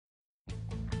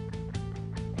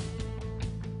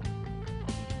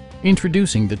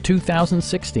Introducing the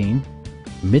 2016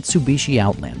 Mitsubishi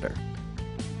Outlander.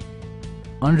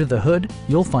 Under the hood,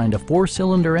 you'll find a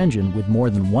 4-cylinder engine with more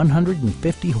than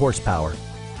 150 horsepower.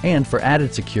 And for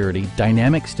added security,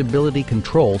 dynamic stability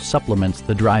control supplements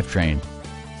the drivetrain.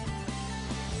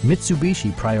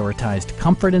 Mitsubishi prioritized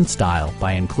comfort and style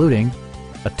by including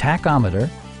a tachometer,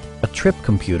 a trip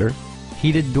computer,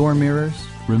 heated door mirrors,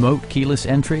 remote keyless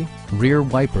entry, rear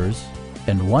wipers,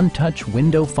 and one-touch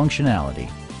window functionality.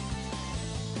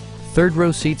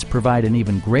 Third-row seats provide an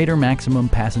even greater maximum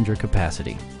passenger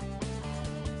capacity.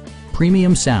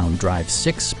 Premium sound drives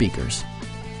 6 speakers,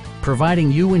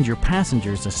 providing you and your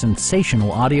passengers a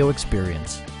sensational audio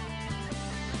experience.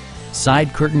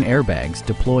 Side curtain airbags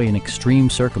deploy in extreme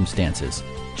circumstances,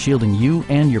 shielding you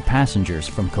and your passengers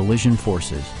from collision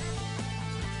forces.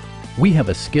 We have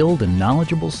a skilled and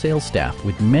knowledgeable sales staff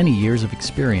with many years of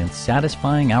experience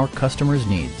satisfying our customers'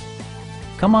 needs.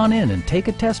 Come on in and take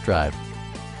a test drive.